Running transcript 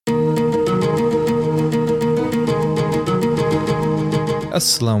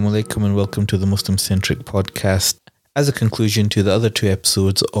Assalamu alaikum and welcome to the Muslim Centric podcast. As a conclusion to the other two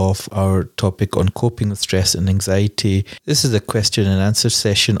episodes of our topic on coping with stress and anxiety, this is a question and answer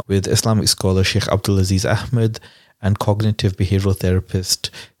session with Islamic scholar Sheikh Abdulaziz Ahmed and cognitive behavioral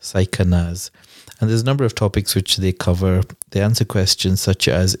therapist Saika Naz. And there's a number of topics which they cover. They answer questions such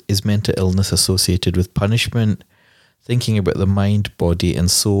as, is mental illness associated with punishment? Thinking about the mind, body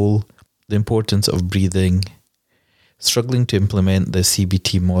and soul, the importance of breathing, struggling to implement the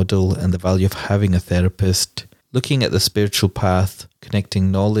CBT model and the value of having a therapist, looking at the spiritual path,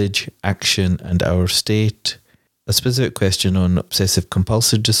 connecting knowledge, action and our state, a specific question on obsessive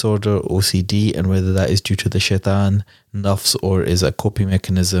compulsive disorder, OCD, and whether that is due to the shaitan, nafs, or is a coping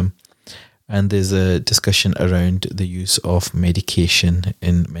mechanism. And there's a discussion around the use of medication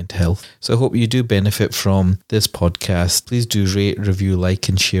in mental health. So I hope you do benefit from this podcast. Please do rate, review, like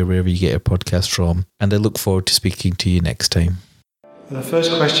and share wherever you get your podcast from. And I look forward to speaking to you next time. The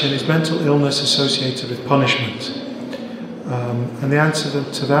first question is mental illness associated with punishment? And the answer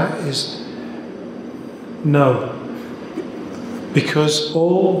to that is no. Because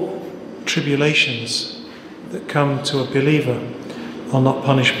all tribulations that come to a believer are not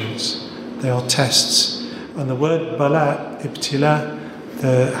punishments. They are tests. And the word bala, ibtila,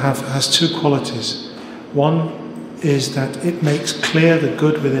 has two qualities. One is that it makes clear the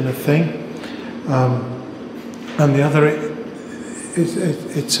good within a thing, and the other,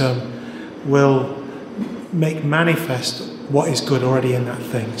 it will make manifest what is good already in that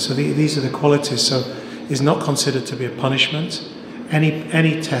thing. So these are the qualities. So it's not considered to be a punishment.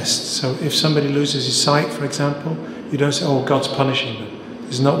 Any test. So if somebody loses his sight, for example, you don't say, oh, God's punishing them.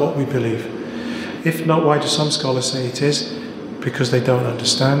 It's not what we believe. If not, why do some scholars say it is? Because they don't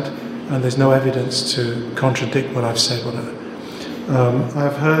understand, and there's no evidence to contradict what I've said.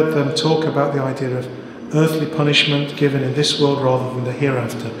 I've heard them talk about the idea of earthly punishment given in this world rather than the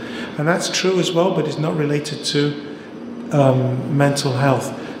hereafter. And that's true as well, but it's not related to mental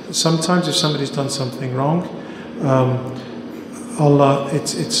health. Sometimes if somebody's done something wrong, Allah,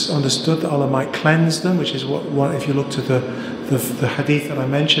 it's understood that Allah might cleanse them, which is what if you look to the hadith that I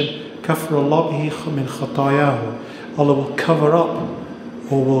mentioned, kafar Allah bihi min khatayahu, Allah will cover up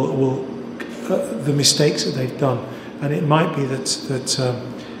or will the mistakes that they've done, and it might be that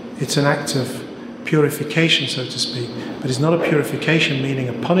it's an act of purification, so to speak, but it's not a purification meaning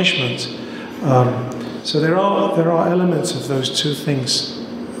a punishment. So there are elements of those two things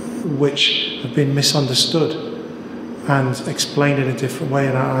which have been misunderstood and explained in a different way,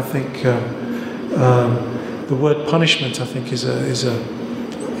 and I think the word punishment, I think,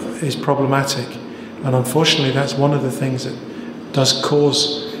 is problematic, and unfortunately, that's one of the things that does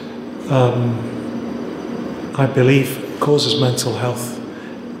cause, I believe, causes mental health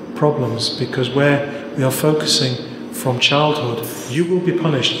problems, because where we are focusing from childhood, you will be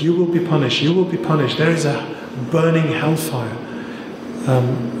punished, you will be punished, you will be punished. There is a burning hellfire.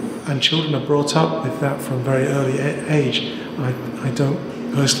 And children are brought up with that from a very early age. I don't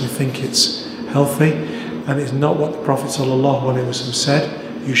personally think it's healthy, and it's not what the Prophet ﷺ said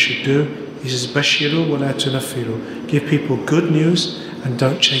you should do. He says, Bashiru wa la tunaffiru. Give people good news and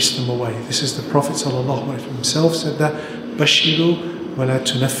don't chase them away. This is the Prophet ﷺ himself said that. Bashiru wa la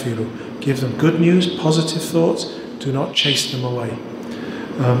tunaffiru. Give them good news, positive thoughts, do not chase them away.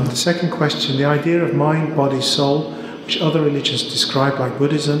 The second question, the idea of mind, body, soul, which other religions describe, like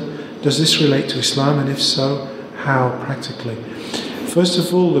Buddhism, does this relate to Islam, and if so, how practically? First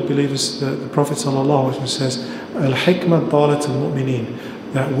of all, the believers, the Prophet ﷺ says, Al-hikmah dalat al-mu'mineen,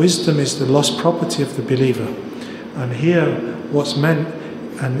 that wisdom is the lost property of the believer. And here, what's meant,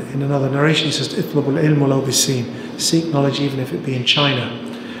 and in another narration he says, Itlabul ilmu law bisin, seek knowledge even if it be in China.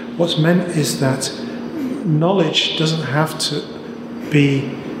 What's meant is that knowledge doesn't have to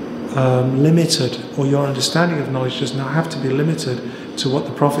be limited, or your understanding of knowledge does not have to be limited to what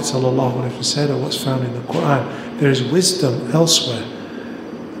the Prophet ﷺ said or what's found in the Quran. There is wisdom elsewhere,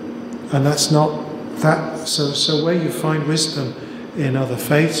 and that's not that. So where you find wisdom in other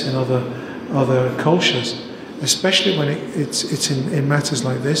faiths, in other cultures, especially when it's in matters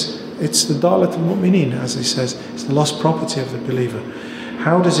like this, it's the dalat al-mu'mineen, as he says, it's the lost property of the believer.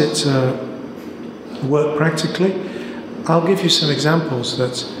 How does it work practically? I'll give you some examples.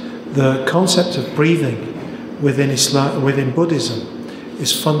 That the concept of breathing within Islam, within Buddhism,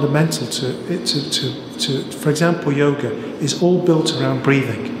 is fundamental to for example, yoga is all built around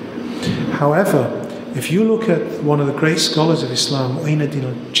breathing. However, if you look at one of the great scholars of Islam, Mu'in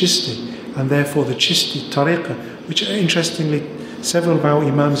al-Chisti, and therefore the Chisti tariqah, which interestingly several of our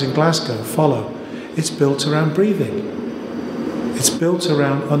imams in Glasgow follow, it's built around breathing. It's built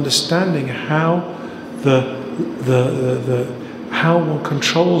around understanding how how one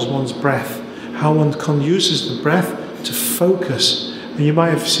controls one's breath, how one uses the breath to focus. And you might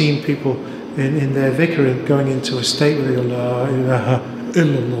have seen people in their dhikr going into a state where they go, La ilaha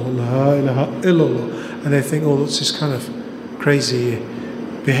illallah, La ilaha illallah, and they think, oh, that's this kind of crazy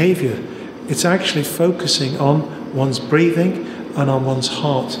behavior. It's actually focusing on one's breathing and on one's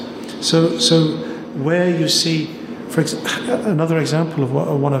heart. So where you see, for another example of what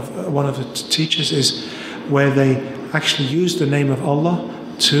one of the teachers is where they actually use the name of Allah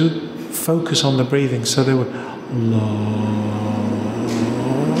to focus on the breathing. So they would Allah.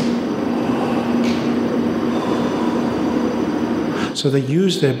 So they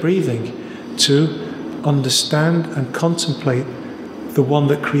use their breathing to understand and contemplate the one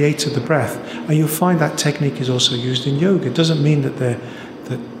that created the breath. And you'll find that technique is also used in yoga. It doesn't mean that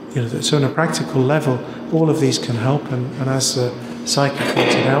so on a practical level, all of these can help. And as the psychic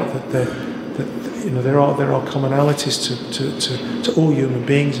pointed out, that there are commonalities to all human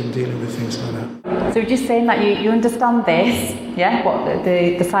beings in dealing with things like that. So you're just saying that you understand this, yeah, what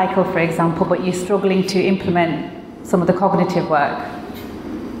the cycle, for example, but you're struggling to implement some of the cognitive work.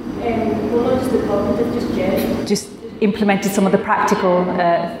 Well, not just the cognitive, just general. Just implemented some of the practical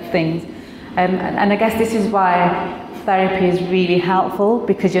things. And I guess this is why therapy is really helpful,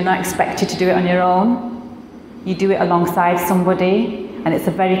 because you're not expected to do it on your own. You do it alongside somebody, and it's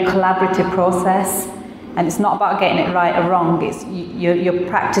a very collaborative process. And it's not about getting it right or wrong. It's you're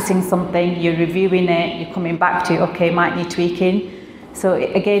practicing something, you're reviewing it, you're coming back to, okay, might need tweaking. So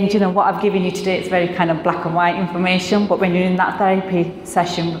again, what I've given you today, it's very kind of black and white information, but when you're in that therapy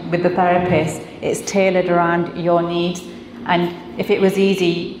session with the therapist, it's tailored around your needs. And if it was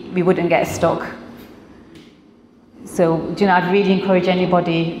easy, we wouldn't get stuck. So, I'd really encourage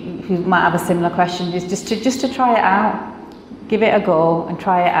anybody who might have a similar question is just to try it out. Give it a go and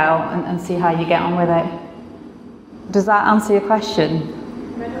try it out and see how you get on with it. Does that answer your question? I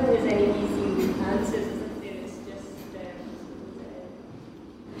don't think there's any easy answers, isn't there?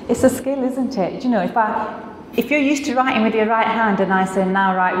 It's just... It's a skill, isn't it? If you're used to writing with your right hand and I say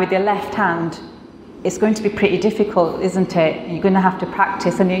now write with your left hand, it's going to be pretty difficult, isn't it? You're going to have to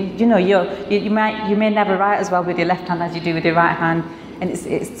practice, and you may never write as well with your left hand as you do with your right hand. And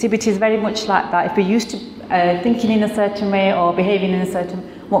CBT is very much like that. If we're used to thinking in a certain way or behaving in a certain,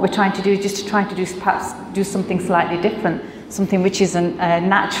 what we're trying to do is just to try to do something slightly different, something which isn't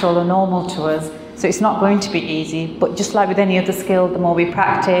natural or normal to us. So it's not going to be easy. But just like with any other skill, the more we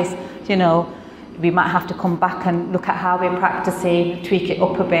practice, we might have to come back and look at how we're practicing, tweak it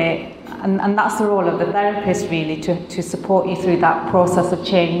up a bit. And that's the role of the therapist, really, to support you through that process of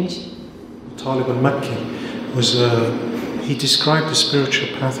change. Talib al-Makki he described the spiritual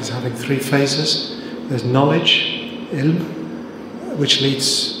path as having three phases. There's knowledge, ilm, which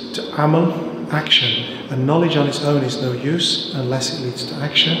leads to amal, action. And knowledge on its own is no use unless it leads to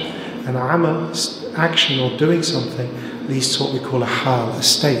action. And amal, action or doing something, leads to what we call a hal, a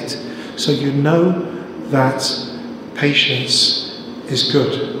state. So you know that patience is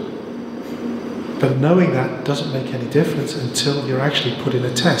good. But knowing that doesn't make any difference until you're actually put in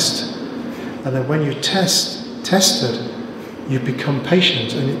a test. And then when you're tested, you become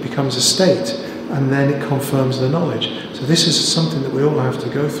patient and it becomes a state, and then it confirms the knowledge. So this is something that we all have to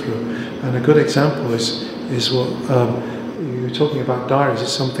go through. And a good example is what you were talking about diaries.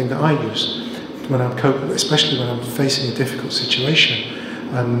 It's something that I use when I'm coping, especially when I'm facing a difficult situation.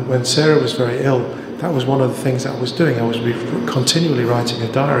 And when Sarah was very ill, that was one of the things that I was doing. I was continually writing a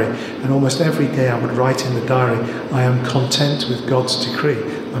diary, and almost every day I would write in the diary, I am content with God's decree.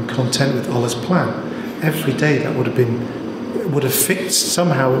 I'm content with Allah's plan. Every day that would have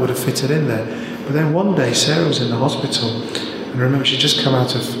fitted in there. But then one day Sarah was in the hospital, and I remember she'd just come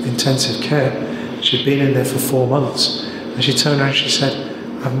out of intensive care. She'd been in there for 4 months, and she turned around and she said,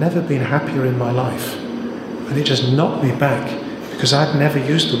 I've never been happier in my life. And it just knocked me back, because I'd never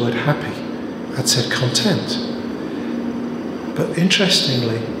used the word happy. I'd said content. But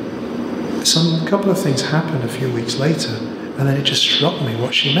interestingly, a couple of things happened a few weeks later, and then it just struck me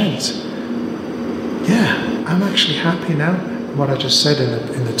what she meant. Yeah, I'm actually happy now. What I just said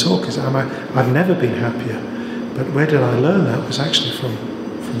in the talk is I've never been happier. But where did I learn that? Was actually from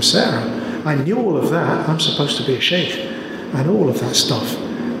Sarah. I knew all of that. I'm supposed to be a sheikh and all of that stuff.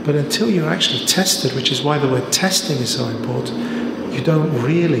 But until you're actually tested, which is why the word testing is so important, you don't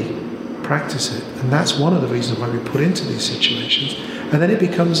really practice it. And that's one of the reasons why we put into these situations. And then it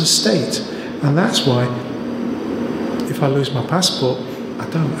becomes a state. And that's why if I lose my passport, I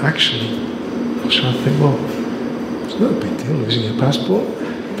don't actually... I was trying to think, well, it's not a big deal losing your passport,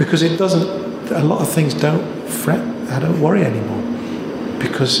 because it doesn't, a lot of things don't fret, I don't worry anymore,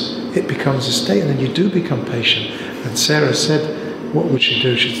 because it becomes a state, and then you do become patient. And Sarah said what would she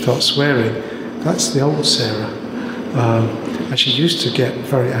do? She'd start swearing. That's the old Sarah. And she used to get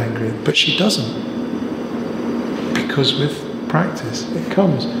very angry, but she doesn't. Because with practice, it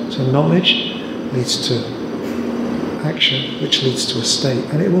comes. So knowledge leads to action, which leads to a state,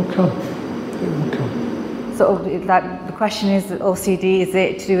 and it will come. It will come. So that the question is, OCD, is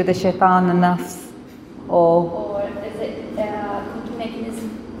it to do with the shaitan and nafs, Or is it coping mechanism?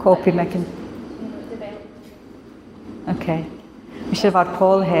 coping mechanism? Developed. Okay. We should have had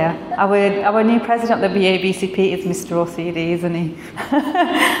Paul here. Our new president of the BABCP is Mr. OCD, isn't he?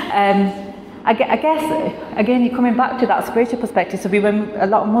 I guess, again, you're coming back to that spiritual perspective. So when a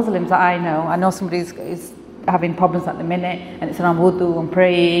lot of Muslims that I know somebody is having problems at the minute, and it's around wudu and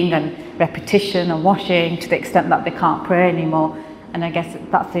praying and repetition and washing to the extent that they can't pray anymore. And I guess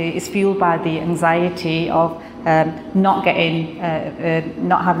it's fueled by the anxiety of not getting,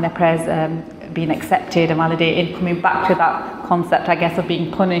 not having their prayers being accepted and validated, coming back to that concept, I guess, of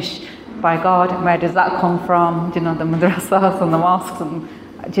being punished by God. And where does that come from? The madrasas and the mosques, and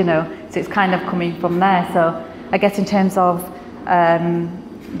so it's kind of coming from there. So I guess in terms of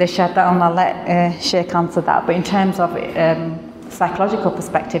the shaitan, I'll let Sheikh answer that. But in terms of psychological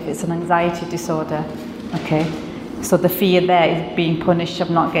perspective, it's an anxiety disorder. Okay. So the fear there is being punished of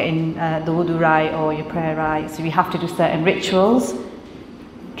not getting the wudu right or your prayer right. So you have to do certain rituals,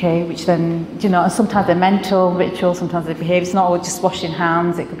 okay, which then, sometimes they're mental rituals, sometimes they're behaviour. It's not always just washing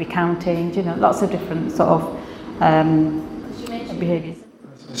hands, it could be counting, lots of different sort of behaviours.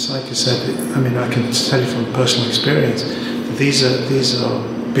 As Saika said, I can tell you from personal experience, these are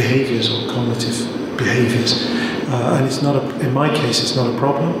behaviours or cognitive behaviours. And it's not in my case, it's not a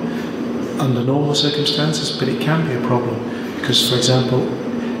problem under normal circumstances, but it can be a problem because, for example,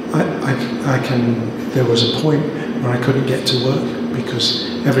 there was a point where I couldn't get to work because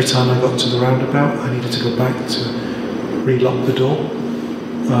every time I got to the roundabout, I needed to go back to relock the door.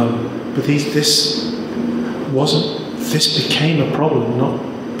 But this became a problem, not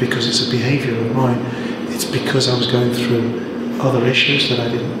because it's a behaviour of mine. It's because I was going through other issues that I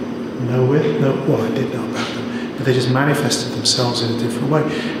didn't know I did know about them. But they just manifested themselves in a different way.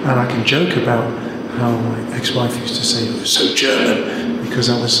 And I can joke about how my ex-wife used to say, "You're so German," because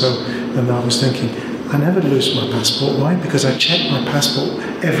I was so, and I was thinking, I never lose my passport. Why? Because I check my passport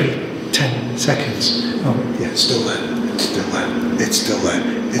every 10 seconds. Oh, yeah, it's still there. It's still there. It's still there.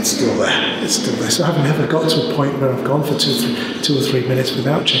 It's still there. It's still there. So I've never got to a point where I've gone for 2 or 3 minutes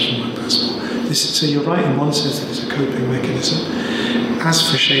without checking my passport. So you're right in one sense that it's a coping mechanism.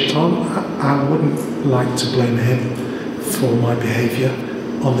 As for Shaitan, I wouldn't like to blame him for my behaviour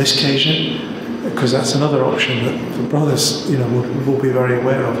on this occasion, because that's another option that the brothers, will be very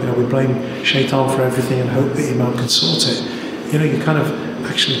aware of. We blame Shaitan for everything and hope that Imam can sort it. You're kind of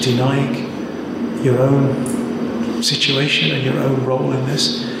actually denying your own situation and your own role in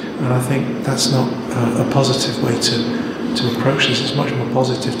this, and I think that's not a positive way to approach this. It's much more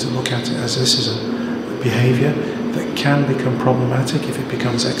positive to look at it as this is a behaviour that can become problematic if it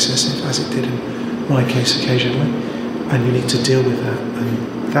becomes excessive, as it did in my case occasionally, and you need to deal with that.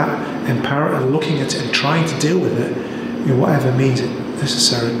 And that, looking at it and trying to deal with it, whatever means it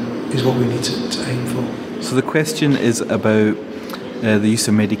necessary, is what we need to aim for. So the question is about the use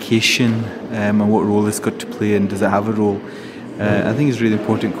of medication and what role it's got to play, and does it have a role? I think it's a really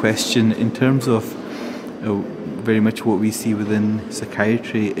important question in terms of very much what we see within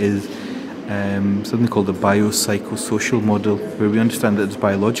psychiatry is something called the biopsychosocial model, where we understand that there's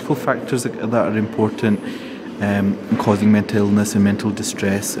biological factors that are important in causing mental illness and mental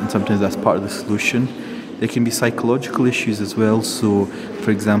distress, and sometimes that's part of the solution. There can be psychological issues as well. So,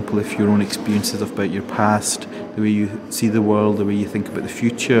 for example, if your own experiences about your past, the way you see the world, the way you think about the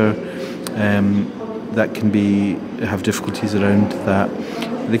future, that can have difficulties around that.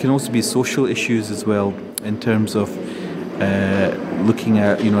 There can also be social issues as well, in terms of looking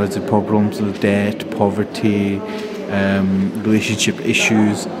at, as the problems of debt, poverty, relationship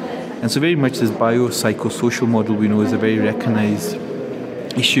issues. And so very much this biopsychosocial model we know is a very recognised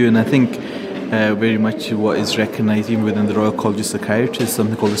issue, and I think very much what is recognised even within the Royal College of Psychiatry is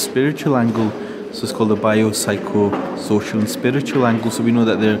something called the spiritual angle. So it's called the biopsychosocial and spiritual angle. So we know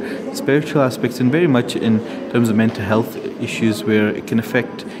that there are spiritual aspects, and very much in terms of mental health issues where it can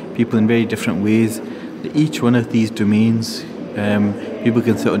affect people in very different ways. Each one of these domains, people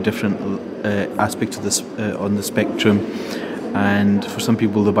can sit on different aspects of this on the spectrum, and for some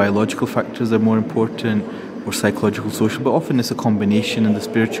people the biological factors are more important, or psychological, social, but often it's a combination in the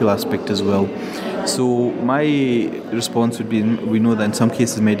spiritual aspect as well. So my response would be, we know that in some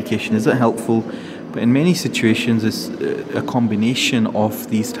cases medication isn't helpful, But in many situations, it's a combination of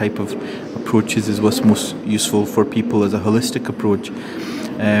these type of approaches is what's most useful for people as a holistic approach.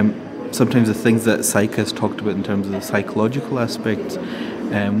 Sometimes the things that Psych has talked about in terms of the psychological aspects,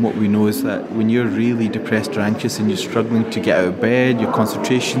 what we know is that when you're really depressed or anxious and you're struggling to get out of bed, your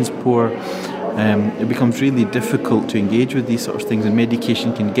concentration's poor, it becomes really difficult to engage with these sort of things, and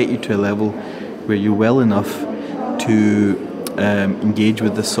medication can get you to a level where you're well enough to engage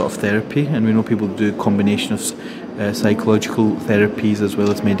with this sort of therapy. And we know people do a combination of psychological therapies as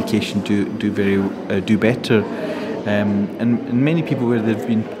well as medication do better. And many people where there have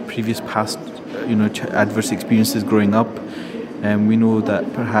been previous past adverse experiences growing up, we know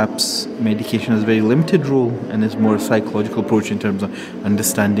that perhaps medication has a very limited role and is more a psychological approach in terms of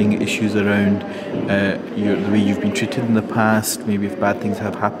understanding issues around the way you've been treated in the past, maybe if bad things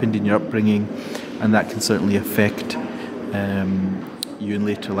have happened in your upbringing, and that can certainly affect you in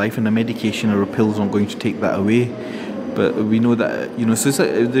later life. And a medication or a pill is not going to take that away. But we know that, so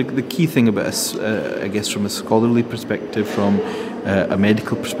it's the key thing about us, I guess, from a scholarly perspective, from a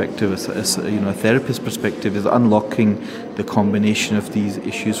medical perspective, a therapist perspective, is unlocking the combination of these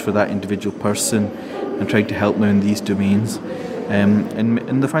issues for that individual person and trying to help them in these domains.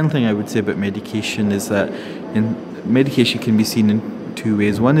 And the final thing I would say about medication is that medication can be seen in two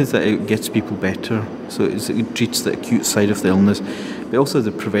ways. One is that it gets people better, so it treats the acute side of the illness, but also has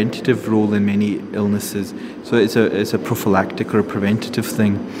a preventative role in many illnesses. So it's a prophylactic or a preventative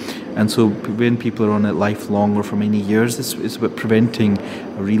thing. And so when people are on it lifelong or for many years, it's about preventing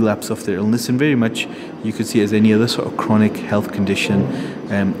a relapse of their illness. And very much you could see it as any other sort of chronic health condition.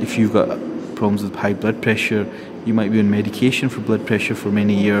 If you've got problems with high blood pressure, you might be on medication for blood pressure for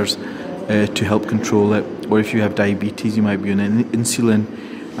many years to help control it. Or if you have diabetes, you might be on insulin.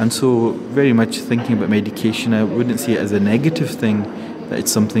 And so very much thinking about medication, I wouldn't see it as a negative thing, that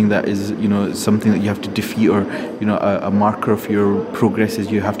it's something that is, something that you have to defeat, or, a marker of your progress is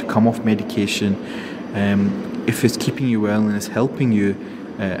you have to come off medication. If it's keeping you well and it's helping you,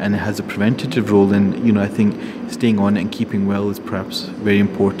 and it has a preventative role, then, I think staying on it and keeping well is perhaps very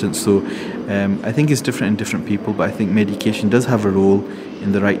important. So I think it's different in different people, but I think medication does have a role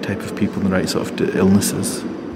in the right type of people and the right sort of illnesses.